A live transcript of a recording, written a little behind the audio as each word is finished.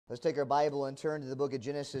Let's take our Bible and turn to the book of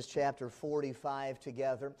Genesis chapter 45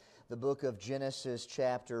 together. The book of Genesis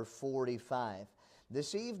chapter 45.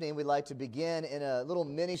 This evening we'd like to begin in a little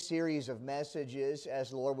mini-series of messages as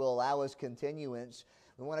the Lord will allow us continuance.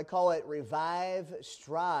 We want to call it Revive,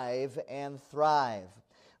 Strive, and Thrive.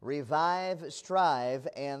 Revive, Strive,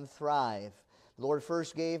 and Thrive. The Lord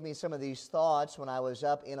first gave me some of these thoughts when I was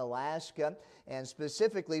up in Alaska, and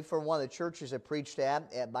specifically for one of the churches I preached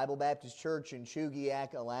at Bible Baptist Church in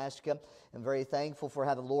Chugiak, Alaska. I'm very thankful for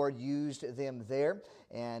how the Lord used them there,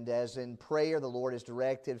 and as in prayer, the Lord has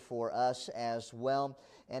directed for us as well.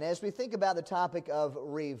 And as we think about the topic of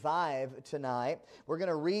revive tonight, we're going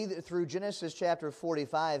to read through Genesis chapter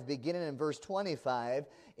 45, beginning in verse 25,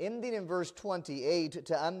 ending in verse 28,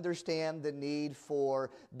 to understand the need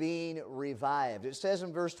for being revived. It says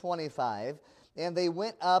in verse 25, "And they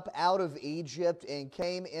went up out of Egypt and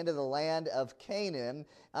came into the land of Canaan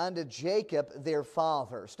unto Jacob their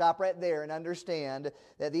father." Stop right there and understand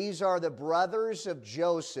that these are the brothers of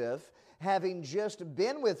Joseph, having just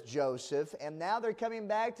been with Joseph, and now they're coming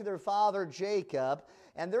back to their father Jacob,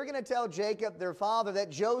 and they're going to tell Jacob, their father,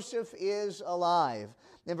 that Joseph is alive.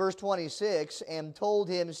 In verse 26, "And told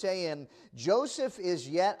him, saying, Joseph is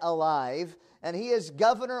yet alive, and he is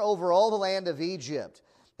governor over all the land of Egypt.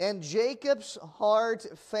 And Jacob's heart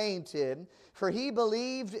fainted, for he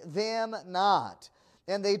believed them not.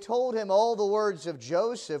 And they told him all the words of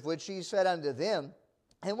Joseph, which he said unto them.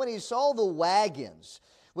 And when he saw the wagons,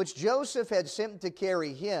 which Joseph had sent to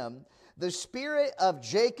carry him, the spirit of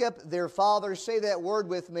Jacob their father," say that word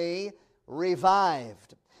with me,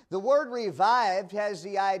 "revived." The word revived has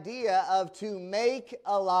the idea of to make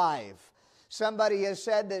alive. Somebody has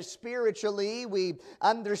said that spiritually we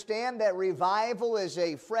understand that revival is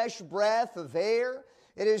a fresh breath of air.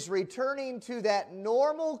 It is returning to that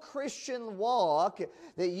normal Christian walk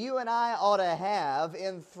that you and I ought to have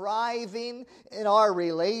in thriving in our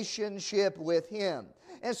relationship with Him.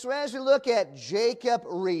 And so as we look at Jacob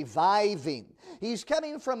reviving, he's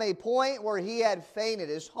coming from a point where he had fainted.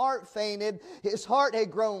 His heart fainted. His heart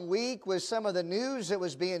had grown weak with some of the news that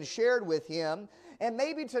was being shared with him. And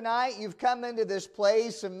maybe tonight you've come into this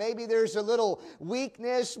place and maybe there's a little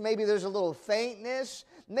weakness, maybe there's a little faintness,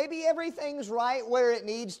 maybe everything's right where it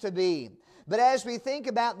needs to be. But as we think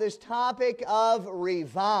about this topic of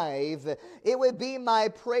revive, it would be my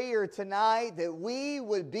prayer tonight that we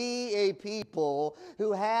would be a people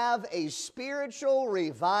who have a spiritual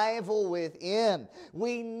revival within.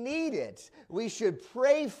 We need it. We should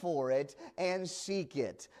pray for it and seek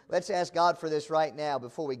it. Let's ask God for this right now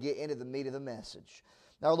before we get into the meat of the message.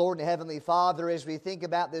 Our Lord and Heavenly Father, as we think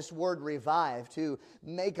about this word revive, to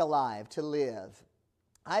make alive, to live,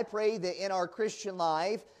 I pray that in our Christian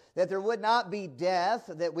life, that there would not be death,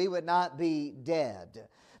 that we would not be dead.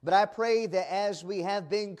 But I pray that as we have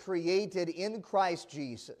been created in Christ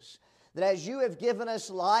Jesus, that as you have given us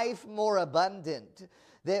life more abundant,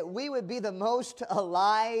 that we would be the most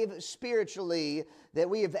alive spiritually that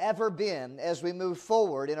we have ever been as we move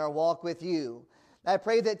forward in our walk with you. I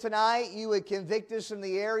pray that tonight you would convict us in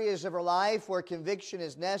the areas of our life where conviction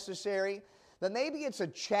is necessary, but maybe it's a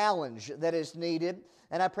challenge that is needed.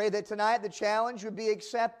 And I pray that tonight the challenge would be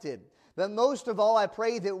accepted. But most of all, I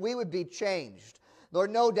pray that we would be changed.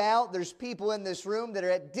 Lord, no doubt there's people in this room that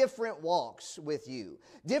are at different walks with you,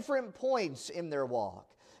 different points in their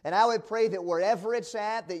walk. And I would pray that wherever it's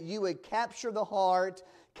at, that you would capture the heart,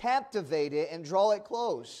 captivate it, and draw it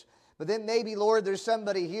close. But then maybe, Lord, there's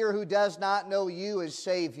somebody here who does not know you as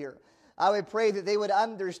Savior. I would pray that they would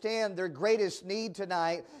understand their greatest need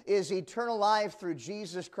tonight is eternal life through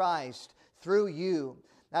Jesus Christ, through you.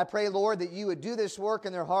 I pray, Lord, that you would do this work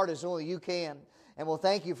in their heart as only you can. And we'll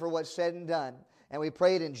thank you for what's said and done. And we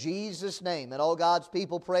pray it in Jesus' name. And all God's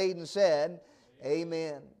people prayed and said,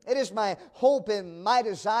 Amen. It is my hope and my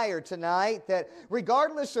desire tonight that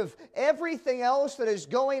regardless of everything else that is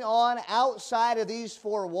going on outside of these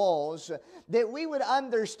four walls, that we would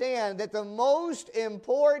understand that the most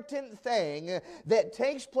important thing that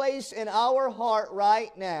takes place in our heart right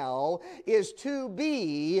now is to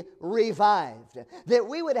be revived. That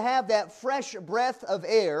we would have that fresh breath of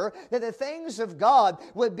air, that the things of God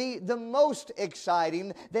would be the most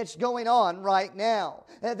exciting that's going on right now.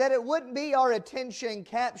 That it wouldn't be our attention attention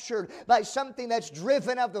captured by something that's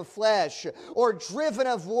driven of the flesh or driven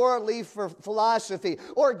of worldly philosophy,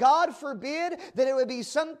 or God forbid that it would be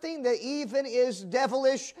something that even is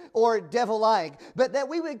devilish or devil-like, but that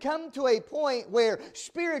we would come to a point where,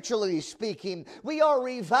 spiritually speaking, we are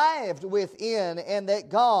revived within and that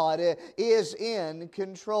God is in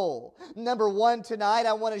control. Number one tonight,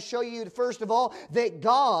 I want to show you, first of all, that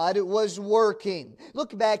God was working.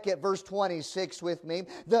 Look back at verse 26 with me.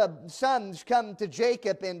 The sons come to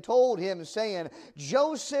Jacob and told him, saying,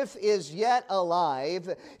 Joseph is yet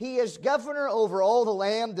alive. He is governor over all the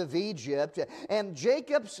land of Egypt. And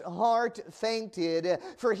Jacob's heart fainted,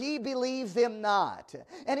 for he believed them not.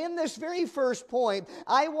 And in this very first point,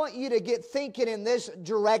 I want you to get thinking in this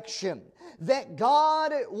direction, that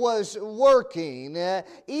God was working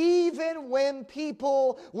even when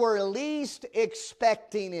people were least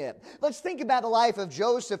expecting it. Let's think about the life of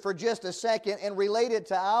Joseph for just a second and relate it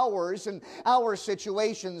to ours and our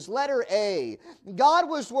situations. Letter A, God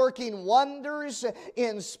was working wonders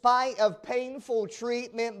in spite of painful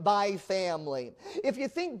treatment by family. If you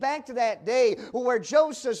think back to that day where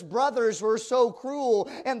Joseph's brothers were so cruel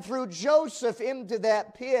and threw Joseph into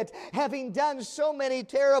that pit, having done so many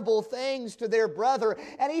terrible things to their brother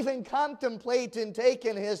and even contemplating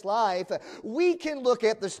taking his life, we can look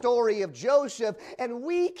at the story of Joseph and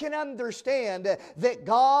we can understand that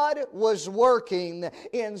God was working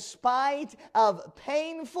in spite of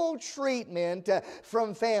painful treatment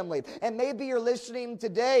from family. And maybe you're listening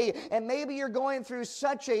today and maybe you're going through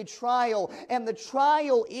such a trial, and the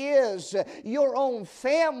trial is your own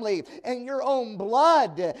family and your own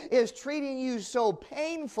blood is treating you so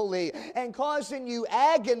painfully and causing you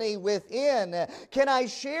agony within. Can I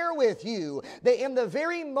share with you that in the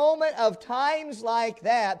very moment of times like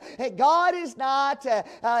that, God is not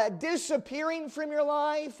disappearing from your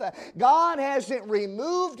life. God hasn't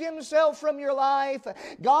removed Himself from your life.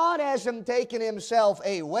 God hasn't taken Himself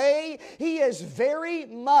away. He is very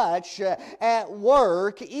much at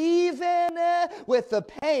work, even with the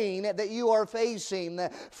pain that you are facing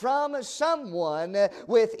from someone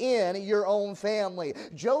within your own family.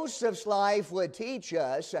 Joseph's life would teach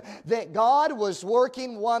us that God was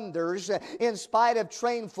working wonders in spite of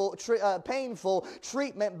painful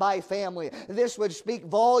treatment by family. This would speak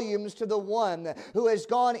volumes to the one who has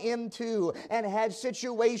gone into and had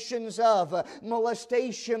situations of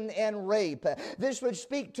molestation and rape. This would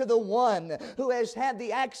speak to the one who has had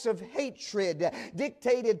the acts of hatred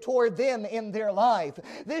dictated toward them in their life.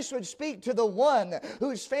 This would speak to the one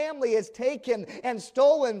whose family is taken and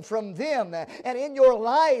stolen from them, and in your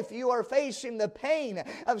life you are facing the pain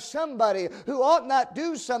of somebody who ought not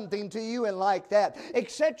do something to you and like that,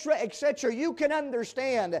 etc., etc. You can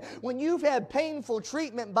understand when you've had painful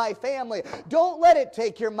treatment by family, don't let it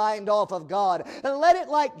take your mind off of God, and let it,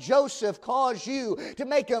 like Joseph, cause you to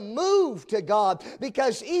make a move to God,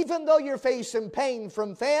 because even though you're facing pain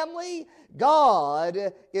from family, God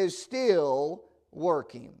is still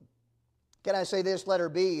working. Can I say this? Letter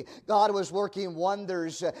B, God was working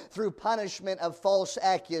wonders through punishment of false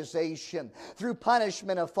accusation. Through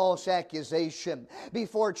punishment of false accusation.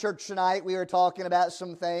 Before church tonight, we were talking about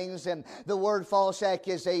some things, and the word false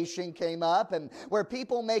accusation came up, and where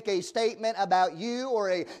people make a statement about you or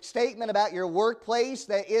a statement about your workplace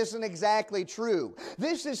that isn't exactly true.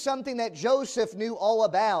 This is something that Joseph knew all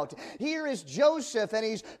about. Here is Joseph, and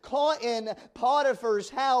he's caught in Potiphar's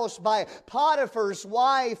house by Potiphar's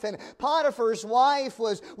wife, and Potiphar's wife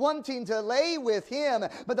was wanting to lay with him,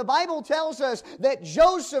 but the Bible tells us that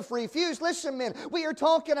Joseph refused. Listen, men, we are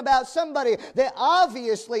talking about somebody that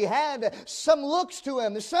obviously had some looks to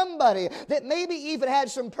him, somebody that maybe even had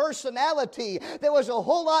some personality that was a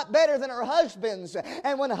whole lot better than her husband's.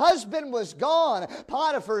 And when husband was gone,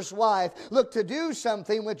 Potiphar's wife looked to do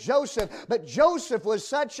something with Joseph, but Joseph was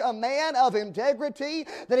such a man of integrity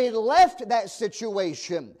that he left that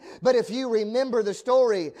situation. But if you remember the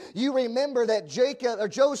story, you remember that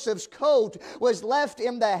Joseph's coat was left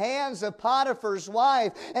in the hands of Potiphar's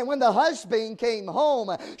wife, and when the husband came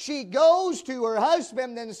home, she goes to her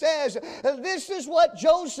husband and says, "This is what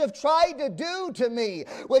Joseph tried to do to me,"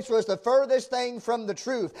 which was the furthest thing from the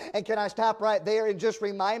truth. And can I stop right there and just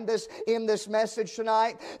remind us in this message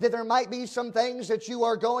tonight that there might be some things that you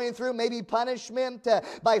are going through, maybe punishment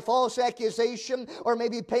by false accusation, or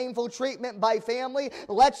maybe painful treatment by family.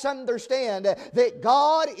 Let's understand that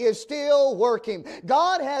God is still still working.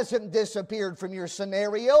 God hasn't disappeared from your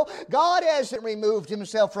scenario. God hasn't removed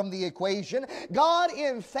Himself from the equation. God,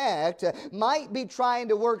 in fact, might be trying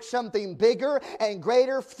to work something bigger and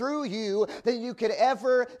greater through you than you could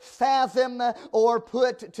ever fathom or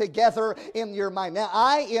put together in your mind. Now,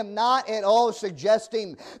 I am not at all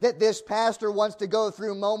suggesting that this pastor wants to go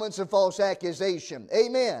through moments of false accusation.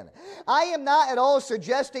 Amen. I am not at all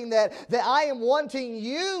suggesting that I am wanting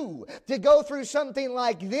you to go through something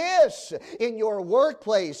like this in your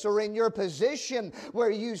workplace or in your position where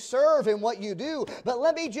you serve and what you do. But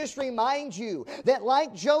let me just remind you that,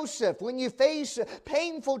 like Joseph, when you face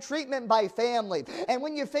painful treatment by family and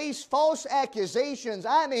when you face false accusations,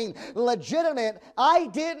 I mean legitimate, I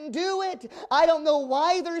didn't do it, I don't know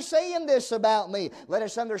why they're saying this about me. Let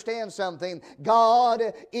us understand something. God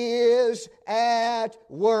is at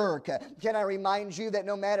work. Can I remind you that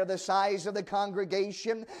no matter the size of the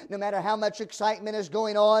congregation, no matter how much excitement is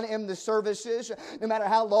going on in the services, no matter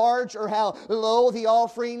how large or how low the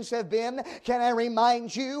offerings have been, can I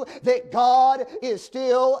remind you that God is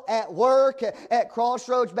still at work at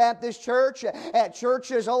Crossroads Baptist Church, at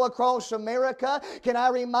churches all across America? Can I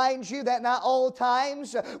remind you that not all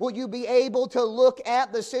times will you be able to look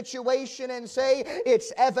at the situation and say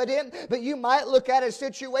it's evident, but you might look at a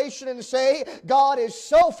situation and say God is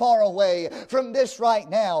so far away from this right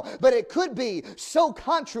now, but it could be so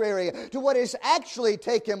contrary to what is actually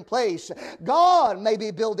taking place. God may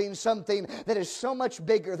be building something that is so much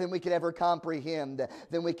bigger than we could ever comprehend,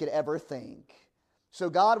 than we could ever think. So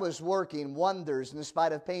God was working wonders in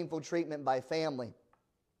spite of painful treatment by family.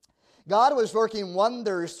 God was working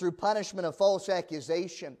wonders through punishment of false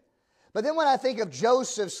accusation. But then when I think of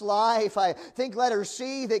Joseph's life, I think, let her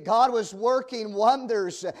see that God was working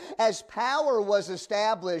wonders as power was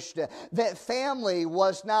established that family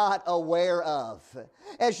was not aware of.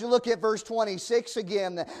 As you look at verse 26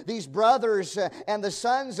 again, these brothers and the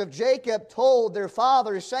sons of Jacob told their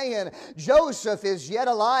father, saying, Joseph is yet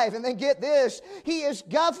alive. And then get this, he is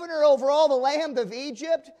governor over all the land of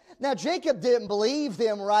Egypt. Now, Jacob didn't believe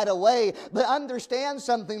them right away, but understand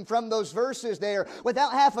something from those verses there.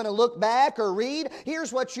 Without having to look back or read,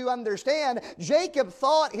 here's what you understand. Jacob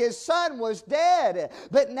thought his son was dead,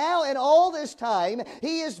 but now in all this time,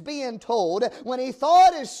 he is being told when he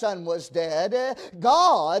thought his son was dead,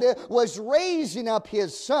 God was raising up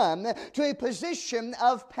his son to a position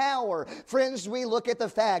of power. Friends, we look at the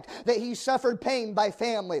fact that he suffered pain by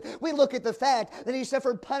family. We look at the fact that he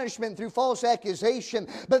suffered punishment through false accusation,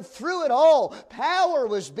 but through it all, power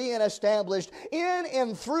was being established in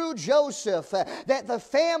and through Joseph that the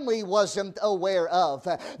family wasn't aware of,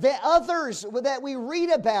 that others that we read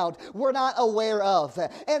about were not aware of.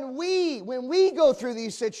 And when we go through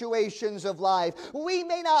these situations of life, we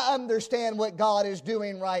may not understand what God is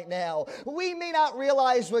doing right now. We may not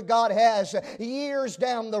realize what God has years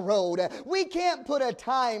down the road. We can't put a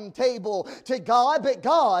timetable to God, but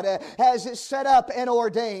God has it set up and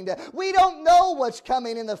ordained. We don't know what's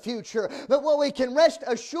coming in the future, but what we can rest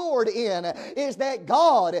assured in is that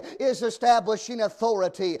God is establishing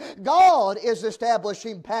authority. God is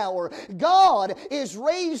establishing power. God is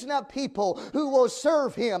raising up people who will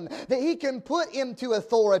serve Him, that He can put into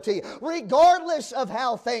authority, regardless of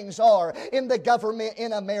how things are in the government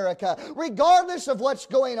in America, regardless of what's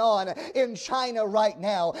going on in China right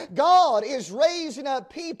now. God is raising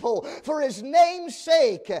up people for His name's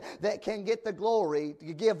sake that can get the glory,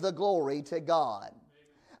 give the glory to God.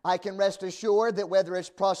 I can rest assured that whether it's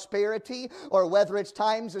prosperity or whether it's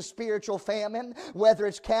times of spiritual famine, whether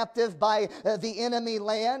it's captive by the enemy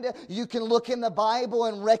land, you can look in the Bible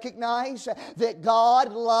and recognize that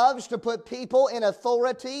God loves to put people in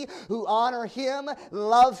authority who honor Him,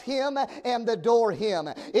 love Him, and adore Him.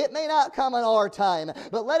 It may not come in our time,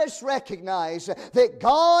 but let us recognize that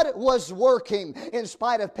God was working in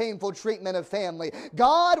spite of painful treatment of family.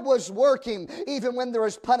 God was working even when there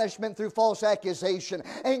was punishment through false accusation.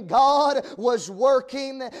 And God was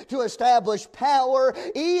working to establish power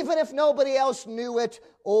even if nobody else knew it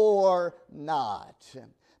or not.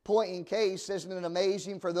 Point in case, isn't it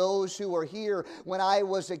amazing for those who were here when I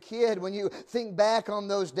was a kid, when you think back on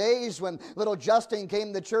those days when little Justyn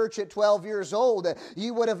came to church at 12 years old,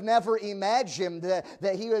 you would have never imagined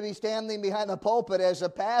that he would be standing behind the pulpit as a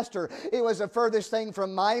pastor. It was the furthest thing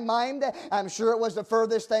from my mind. I'm sure it was the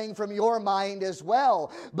furthest thing from your mind as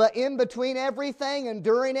well. But in between everything and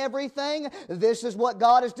during everything, this is what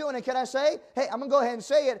God is doing. And can I say, hey, I'm going to go ahead and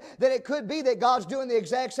say it, that it could be that God's doing the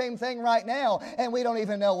exact same thing right now and we don't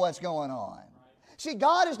even know what's going on. See,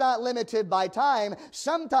 God is not limited by time.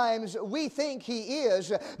 Sometimes we think He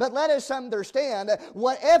is, but let us understand,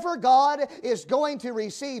 whatever God is going to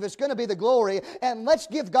receive is going to be the glory, and let's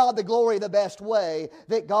give God the glory the best way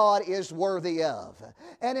that God is worthy of.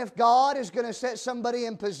 And if God is going to set somebody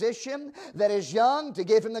in position that is young to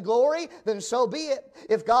give Him the glory, then so be it.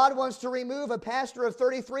 If God wants to remove a pastor of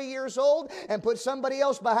 33 years old and put somebody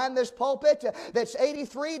else behind this pulpit that's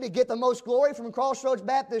 83 to get the most glory from Crossroads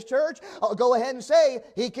Baptist Church, I'll go ahead and say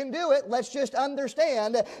He can do it. Let's just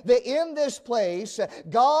understand that in this place,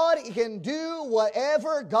 God can do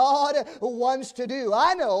whatever God wants to do.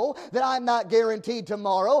 I know that I'm not guaranteed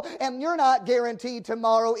tomorrow, and you're not guaranteed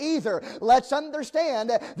tomorrow either. Let's understand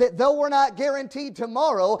that though we're not guaranteed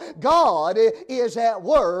tomorrow, God is at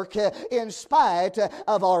work in spite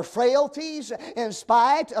of our frailties, in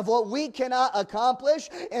spite of what we cannot accomplish,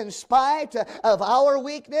 in spite of our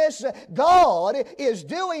weakness. God is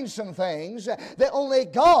doing some things that only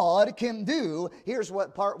God can do. Here's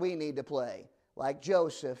what part we need to play. Like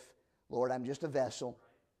Joseph, Lord, I'm just a vessel.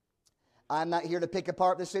 I'm not here to pick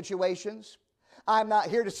apart the situations. I'm not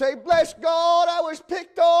here to say, bless God, I was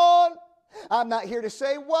picked on. I'm not here to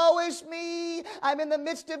say, woe is me, I'm in the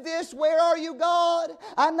midst of this, where are you, God?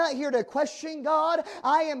 I'm not here to question God.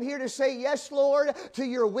 I am here to say, yes, Lord, to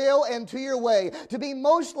your will and to your way. To be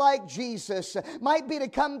most like Jesus might be to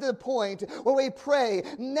come to the point where we pray,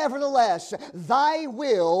 nevertheless, thy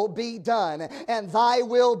will be done, and thy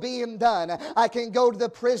will be done. I can go to the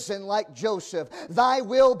prison like Joseph. Thy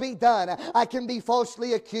will be done. I can be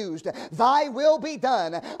falsely accused. Thy will be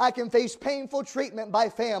done. I can face painful treatment by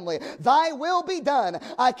family. Thy will be done.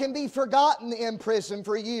 I can be forgotten in prison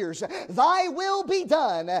for years. Thy will be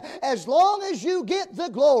done as long as you get the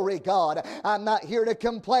glory, God. I'm not here to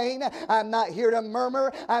complain. I'm not here to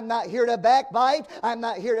murmur. I'm not here to backbite. I'm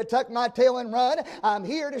not here to tuck my tail and run. I'm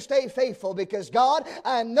here to stay faithful because, God,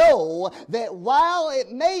 I know that while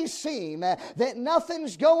it may seem that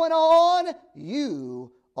nothing's going on,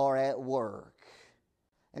 you are at work.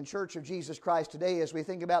 And Church of Jesus Christ, today as we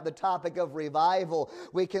think about the topic of revival,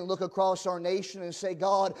 we can look across our nation and say,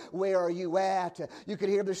 God, where are you at? You could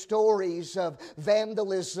hear the stories of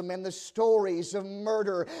vandalism and the stories of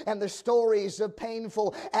murder and the stories of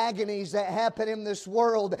painful agonies that happen in this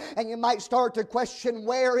world. And you might start to question,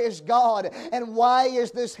 where is God and why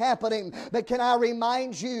is this happening? But can I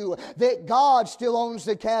remind you that God still owns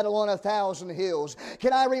the cattle on 1,000 hills?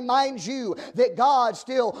 Can I remind you that God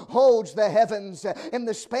still holds the heavens in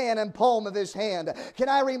the span and palm of His hand? Can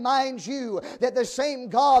I remind you that the same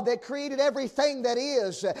God that created everything that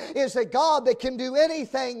is a God that can do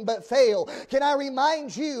anything but fail? Can I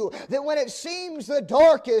remind you that when it seems the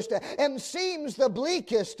darkest and seems the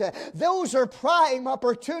bleakest, those are prime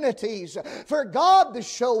opportunities for God to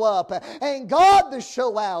show up and God to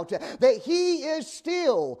show out that He is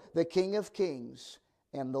still the King of Kings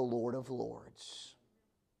and the Lord of Lords.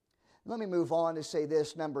 Let me move on to say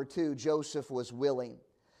this. Number two, Joseph was willing.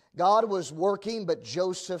 God was working, but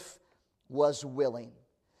Joseph was willing.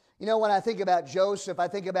 You know, when I think about Joseph, I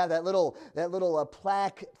think about that little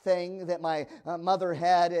plaque thing that my mother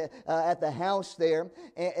had at the house there.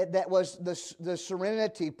 That was the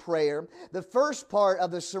serenity prayer. The first part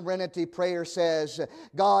of the serenity prayer says,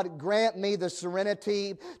 God, grant me the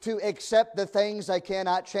serenity to accept the things I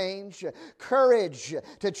cannot change, courage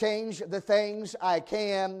to change the things I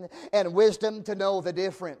can, and wisdom to know the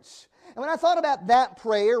difference. And when I thought about that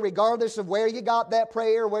prayer, regardless of where you got that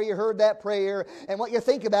prayer, where you heard that prayer, and what you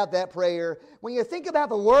think about that prayer, when you think about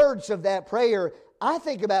the words of that prayer, I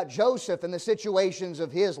think about Joseph and the situations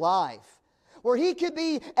of his life, where he could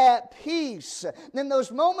be at peace in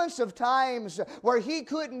those moments of times where he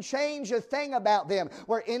couldn't change a thing about them.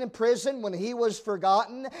 Where in prison, when he was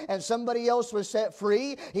forgotten and somebody else was set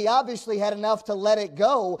free, he obviously had enough to let it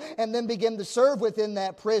go and then begin to serve within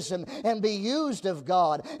that prison and be used of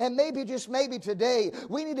God. And maybe, just maybe today,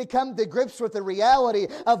 we need to come to grips with the reality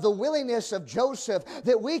of the willingness of Joseph,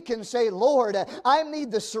 that we can say, Lord, I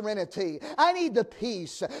need the serenity, I need the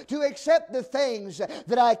peace to accept the things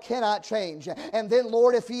that I cannot change. And then,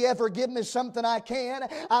 Lord, if you ever give me something I can,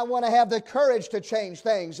 I want to have the courage to change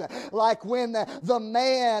things. Like when the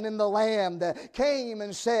man in the land came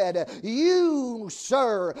and said, you,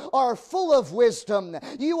 sir, are full of wisdom.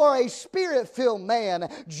 You are a spirit-filled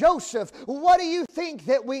man. Joseph, what do you think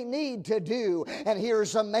that we need to do? And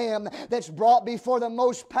here's a man that's brought before the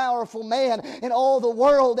most powerful man in all the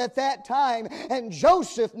world at that time. And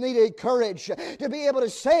Joseph needed courage to be able to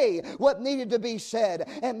say what needed to be said.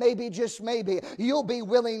 And maybe, just maybe, maybe you'll be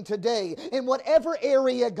willing today, in whatever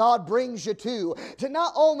area God brings you to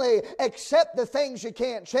not only accept the things you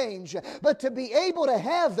can't change, but to be able to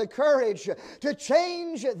have the courage to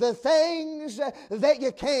change the things that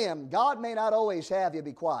you can. God may not always have you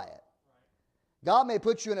be quiet. God may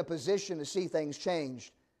put you in a position to see things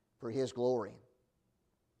changed for His glory.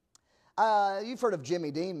 You've heard of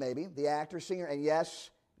Jimmy Dean, maybe, the actor, singer, and yes,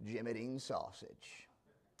 Jimmy Dean sausage.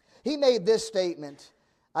 He made this statement,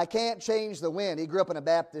 I can't change the wind. He grew up in a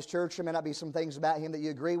Baptist church. There may not be some things about him that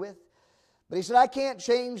you agree with. But he said, I can't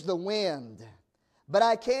change the wind, but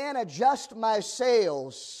I can adjust my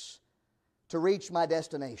sails to reach my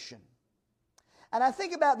destination. And I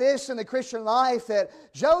think about this in the Christian life, that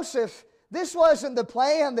Joseph, this wasn't the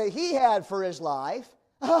plan that he had for his life.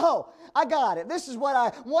 Oh, I got it. This is what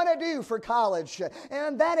I want to do for college. And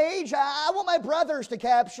at that age, I want my brothers to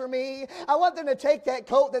capture me. I want them to take that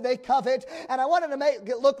coat that they covet, and I want them to make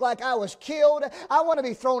it look like I was killed. I want to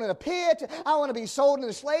be thrown in a pit. I want to be sold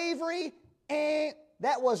into slavery. And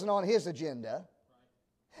that wasn't on his agenda.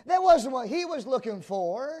 That wasn't what he was looking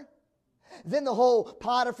for. Then the whole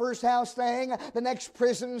Potiphar's house thing, the next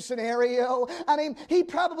prison scenario. I mean, he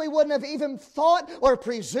probably wouldn't have even thought or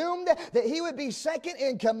presumed that he would be second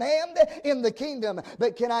in command in the kingdom.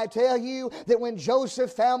 But can I tell you that when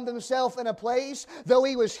Joseph found himself in a place, though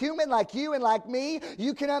he was human like you and like me,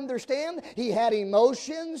 you can understand he had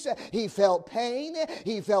emotions, he felt pain,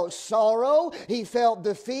 he felt sorrow, he felt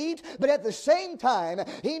defeat. But at the same time,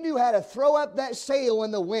 he knew how to throw up that sail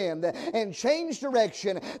in the wind and change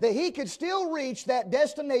direction, that he could still reach that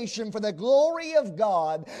destination for the glory of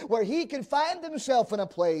God, where he could find himself in a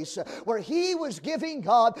place where he was giving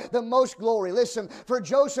God the most glory. Listen, for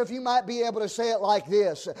Joseph, you might be able to say it like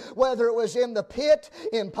this: whether it was in the pit,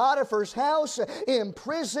 in Potiphar's house, in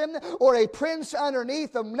prison, or a prince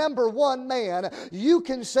underneath the number one man, you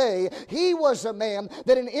can say he was a man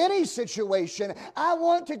that in any situation, I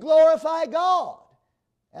want to glorify God.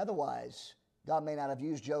 Otherwise, God may not have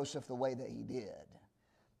used Joseph the way that He did.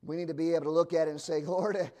 We need to be able to look at it and say,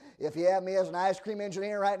 Lord, if you have me as an ice cream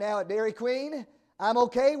engineer right now at Dairy Queen, I'm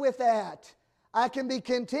okay with that. I can be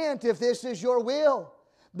content if this is your will.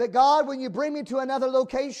 But God, when you bring me to another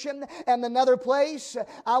location and another place,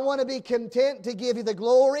 I want to be content to give you the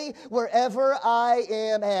glory wherever I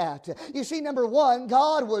am at. You see, number one,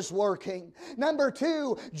 God was working. Number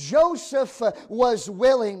two, Joseph was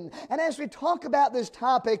willing. And as we talk about this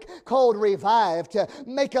topic called revive, to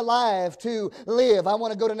make alive, to live, I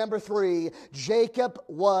want to go to number three. Jacob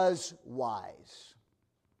was wise.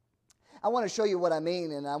 I want to show you what I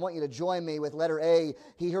mean, and I want you to join me with letter A.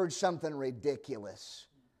 He heard something ridiculous.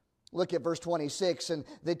 Look at verse 26. And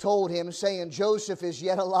they told him, saying, Joseph is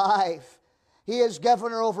yet alive. He is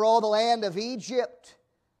governor over all the land of Egypt.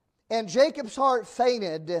 And Jacob's heart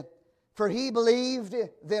fainted, for he believed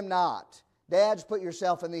them not. Dads, put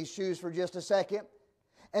yourself in these shoes for just a second.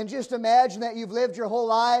 And just imagine that you've lived your whole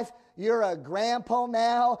life. You're a grandpa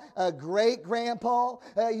now, a great-grandpa.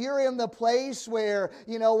 You're in the place where,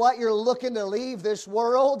 you know what, you're looking to leave this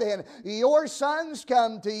world, and your sons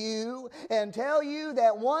come to you and tell you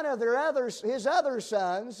that one of his other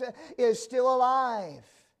sons is still alive.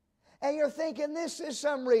 And you're thinking, this is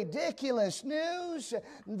some ridiculous news.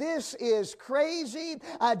 This is crazy.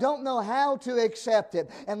 I don't know how to accept it.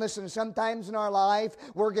 And listen, sometimes in our life,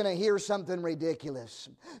 we're going to hear something ridiculous.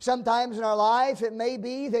 Sometimes in our life, it may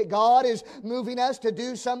be that God is moving us to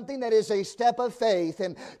do something that is a step of faith.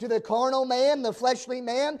 And to the carnal man, the fleshly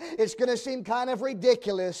man, it's going to seem kind of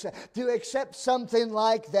ridiculous to accept something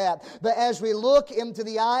like that. But as we look into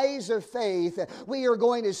the eyes of faith, we are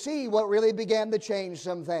going to see what really began to change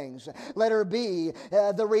some things. Letter B,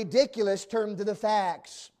 the ridiculous turned to the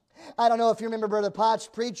facts. I don't know if you remember Brother Potts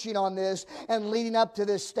preaching on this and leading up to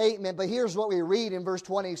this statement, but here's what we read in verse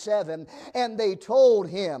 27. And they told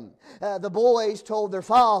him, the boys told their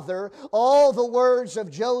father, all the words of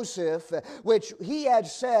Joseph, which he had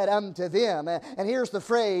said unto them. And here's the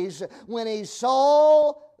phrase, when he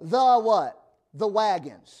saw the what? The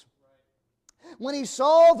wagons. When he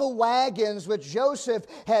saw the wagons which Joseph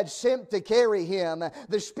had sent to carry him,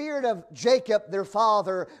 the spirit of Jacob, their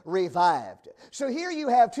father, revived. So here you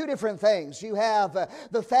have two different things. You have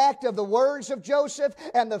the fact of the words of Joseph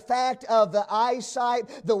and the fact of the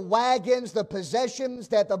eyesight, the wagons, the possessions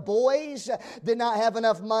that the boys did not have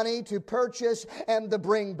enough money to purchase and to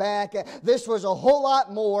bring back. This was a whole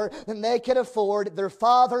lot more than they could afford. Their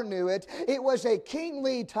father knew it. It was a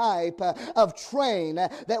kingly type of train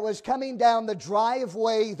that was coming down the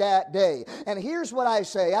driveway that day. And here's what I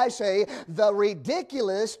say. I say, the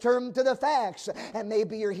ridiculous turn to the facts. And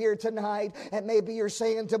maybe you're here tonight, and maybe you're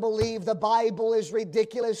saying to believe the Bible is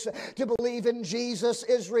ridiculous, to believe in Jesus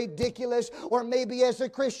is ridiculous, or maybe as a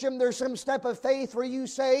Christian there's some step of faith where you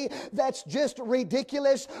say that's just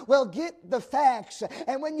ridiculous. Well, get the facts.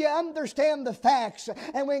 And when you understand the facts,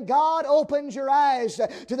 and when God opens your eyes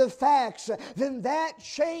to the facts, then that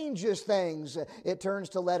changes things. It turns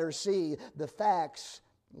to letter C. The facts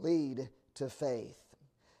lead to faith.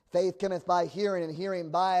 Faith cometh by hearing, and hearing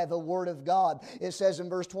by the word of God. It says in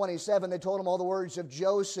verse 27, they told him all the words of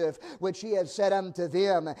Joseph, which he had said unto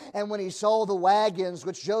them. And when he saw the wagons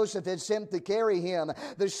which Joseph had sent to carry him,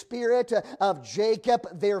 the spirit of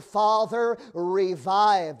Jacob their father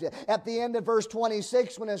revived. At the end of verse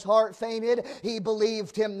 26, when his heart fainted, he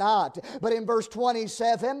believed him not. But in verse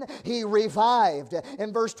 27, he revived.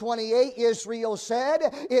 In verse 28, Israel said,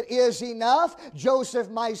 it is enough. Joseph,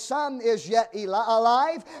 my son, is yet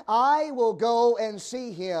alive. I will go and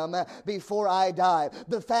see him before I die.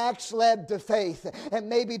 The facts led to faith. And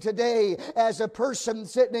maybe today, as a person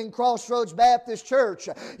sitting in Crossroads Baptist Church,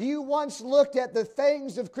 you once looked at the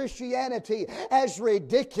things of Christianity as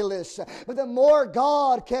ridiculous. But the more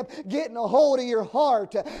God kept getting a hold of your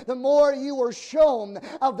heart, the more you were shown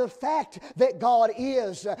of the fact that God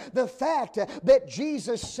is, the fact that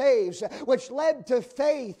Jesus saves, which led to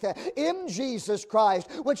faith in Jesus Christ,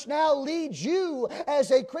 which now leads you as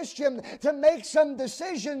a Christian to make some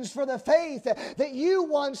decisions for the faith that you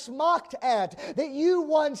once mocked at, that you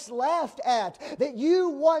once laughed at, that you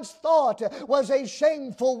once thought was a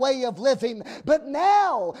shameful way of living. But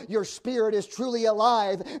now your spirit is truly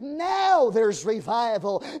alive. Now there's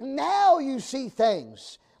revival. Now you see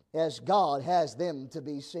things as God has them to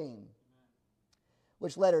be seen.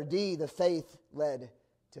 Which letter D, the faith led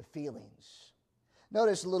to feelings.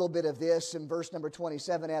 Notice a little bit of this in verse number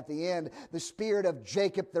 27 at the end. The spirit of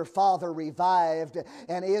Jacob their father revived,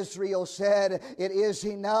 and Israel said, it is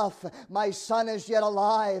enough. My son is yet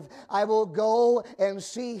alive. I will go and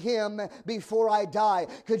see him before I die.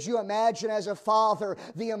 Could you imagine as a father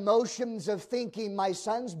the emotions of thinking, my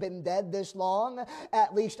son's been dead this long?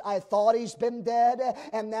 At least I thought he's been dead,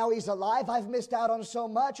 and now he's alive. I've missed out on so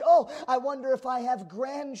much. Oh, I wonder if I have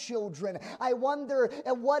grandchildren. I wonder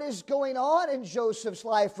what is going on in Joseph's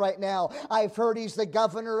life right now. I've heard he's the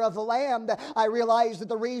governor of the land. I realize that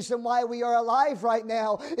the reason why we are alive right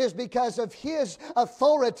now is because of his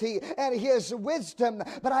authority and his wisdom.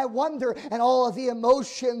 But I wonder, and all of the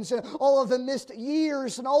emotions and all of the missed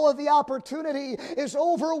years and all of the opportunity is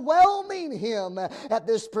overwhelming him at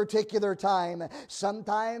this particular time.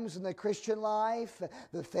 Sometimes in the Christian life,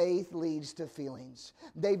 the faith leads to feelings.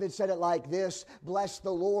 David said it like this, bless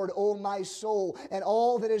the Lord, O my soul, and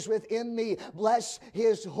all that is within me. Bless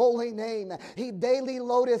his holy name. He daily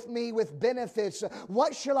loadeth me with benefits.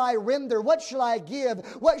 What shall I render? What shall I give?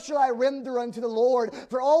 What shall I render unto the Lord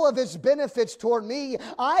for all of his benefits toward me?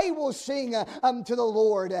 I will sing unto the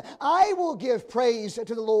Lord. I will give praise to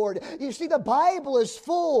the Lord. You see, the Bible is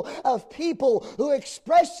full of people who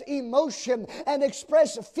express emotion and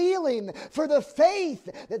express feeling for the faith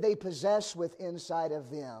that they possess within inside of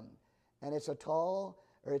them. And it's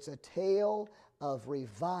a tale of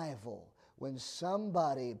revival when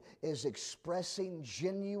somebody is expressing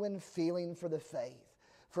genuine feeling for the faith.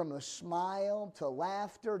 From a smile to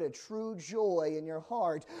laughter to true joy in your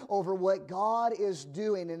heart over what God is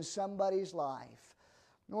doing in somebody's life.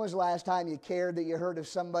 When was the last time you cared that you heard of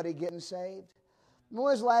somebody getting saved? When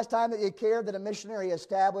was the last time that you cared that a missionary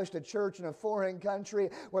established a church in a foreign country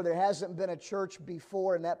where there hasn't been a church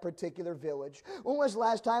before in that particular village? When was the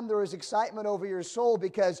last time there was excitement over your soul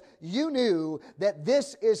because you knew that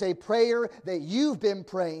this is a prayer that you've been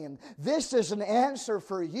praying? This is an answer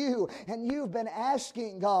for you, and you've been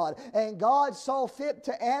asking God, and God saw fit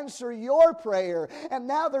to answer your prayer. And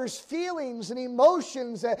now there's feelings and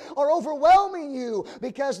emotions that are overwhelming you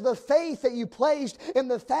because of the faith that you placed in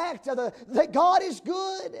the fact of that God is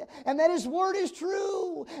good and that his word is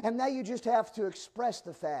true. And now you just have to express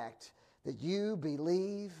the fact that you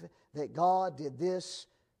believe that God did this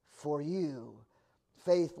for you.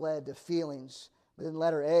 Faith led to feelings. But in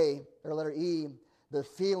letter E, the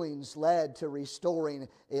feelings led to restoring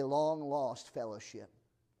a long lost fellowship.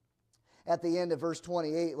 At the end of verse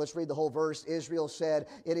 28, let's read the whole verse. Israel said,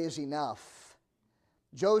 it is enough.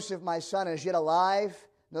 Joseph, my son, is yet alive.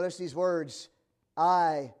 Notice these words.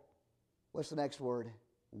 What's the next word?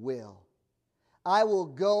 Will. I will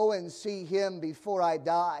go and see him before I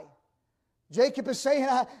die. Jacob is saying,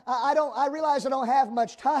 I realize I don't have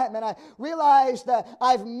much time, and I realize that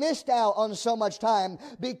I've missed out on so much time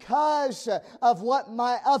because of what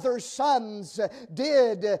my other sons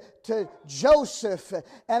did to Joseph,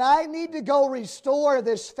 and I need to go restore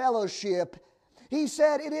this fellowship. He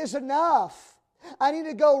said, it is enough. I need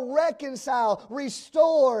to go reconcile,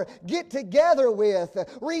 restore, get together with,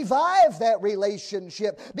 revive that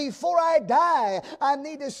relationship. Before I die, I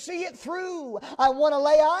need to see it through. I want to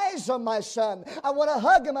lay eyes on my son. I want to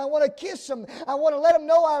hug him. I want to kiss him. I want to let him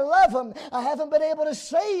know I love him. I haven't been able to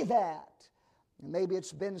say that. Maybe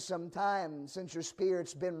it's been some time since your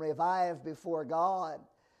spirit's been revived before God.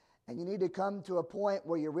 And you need to come to a point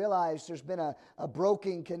where you realize there's been a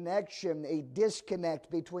broken connection, a disconnect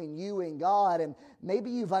between you and God. And maybe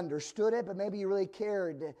you've understood it, but maybe you really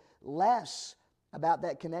cared less about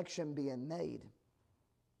that connection being made.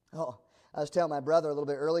 Oh, I was telling my brother a little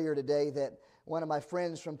bit earlier today that one of my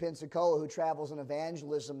friends from Pensacola who travels in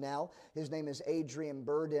evangelism now, his name is Adrian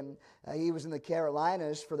Burden. He was in the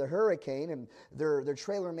Carolinas for the hurricane, and their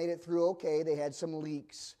trailer made it through okay. They had some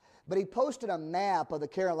leaks. But he posted a map of the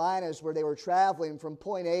Carolinas where they were traveling from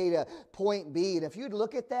point A to point B. And if you'd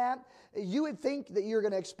look at that, you would think that you're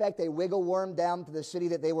going to expect a wiggle worm down to the city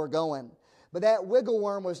that they were going. But that wiggle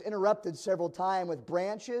worm was interrupted several times with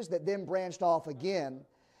branches that then branched off again.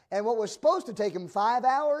 And what was supposed to take him 5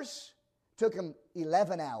 hours took him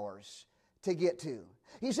 11 hours to get to.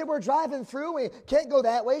 He said, we're driving through, we can't go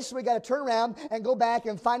that way, so we got to turn around and go back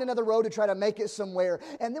and find another road to try to make it somewhere.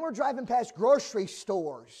 And then we're driving past grocery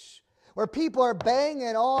stores where people are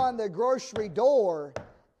banging on the grocery door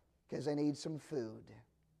because they need some food.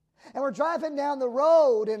 And we're driving down the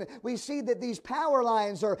road and we see that these power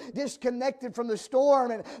lines are disconnected from the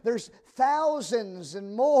storm, and there's thousands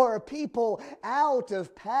and more people out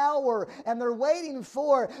of power, and they're waiting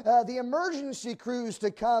for the emergency crews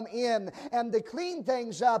to come in and to clean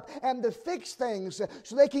things up and to fix things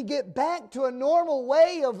so they can get back to a normal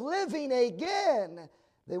way of living again.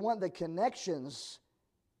 They want the connections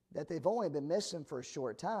that they've only been missing for a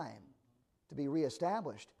short time to be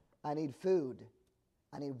reestablished. I need food.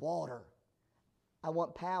 I need water. I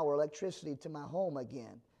want power, electricity to my home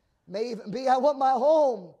again. May even be I want my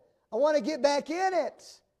home. I want to get back in it.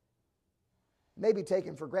 Maybe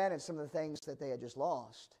taking for granted some of the things that they had just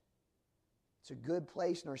lost. It's a good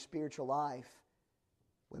place in our spiritual life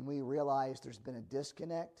when we realize there's been a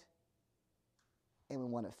disconnect and we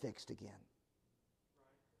want it fixed again.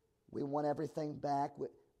 We want everything back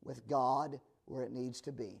with God where it needs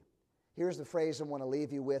to be. Here's the phrase I want to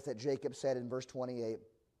leave you with that Jacob said in verse 28.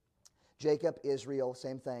 Jacob, Israel,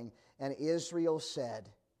 same thing. And Israel said,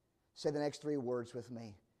 say the next three words with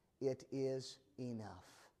me, it is enough.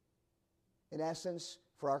 In essence,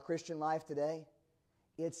 for our Christian life today,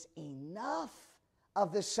 it's enough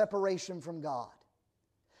of this separation from God.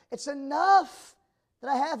 It's enough that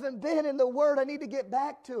I haven't been in the Word. I need to get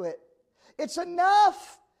back to it. It's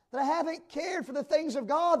enough that I haven't cared for the things of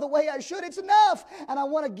God the way I should. It's enough. And I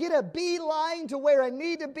want to get a beeline to where I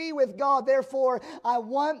need to be with God. Therefore, I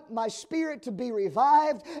want my spirit to be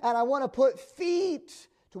revived, and I want to put feet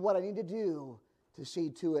to what I need to do to see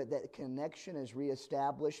to it that connection is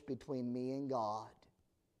reestablished between me and God.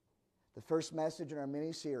 The first message in our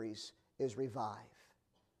mini-series is revive.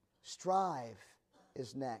 Strive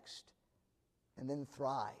is next, and then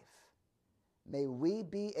thrive. May we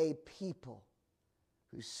be a people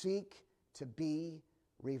who seek to be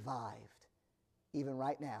revived, even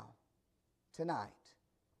right now, tonight,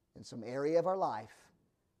 in some area of our life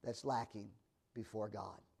that's lacking before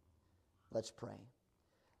God. Let's pray.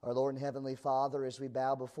 Our Lord and Heavenly Father, as we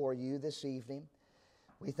bow before you this evening,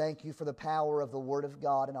 we thank you for the power of the Word of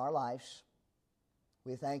God in our lives.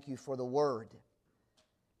 We thank you for the Word.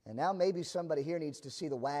 And now maybe somebody here needs to see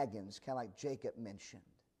the wagons, kind of like Jacob mentioned.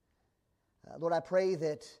 Lord, I pray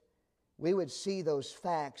that we would see those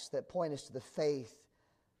facts that point us to the faith,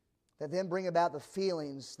 that then bring about the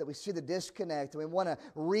feelings, that we see the disconnect, and we want to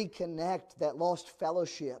reconnect that lost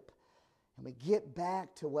fellowship, and we get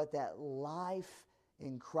back to what that life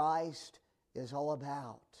in Christ is all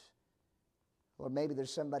about. Or maybe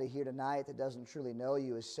there's somebody here tonight that doesn't truly know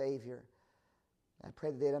you as Savior. I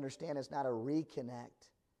pray that they'd understand it's not a reconnect.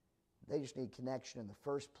 They just need connection in the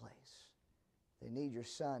first place. They need your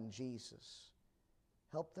Son, Jesus.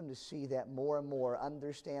 Help them to see that more and more,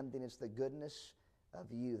 understanding it's the goodness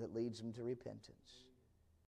of you that leads them to repentance.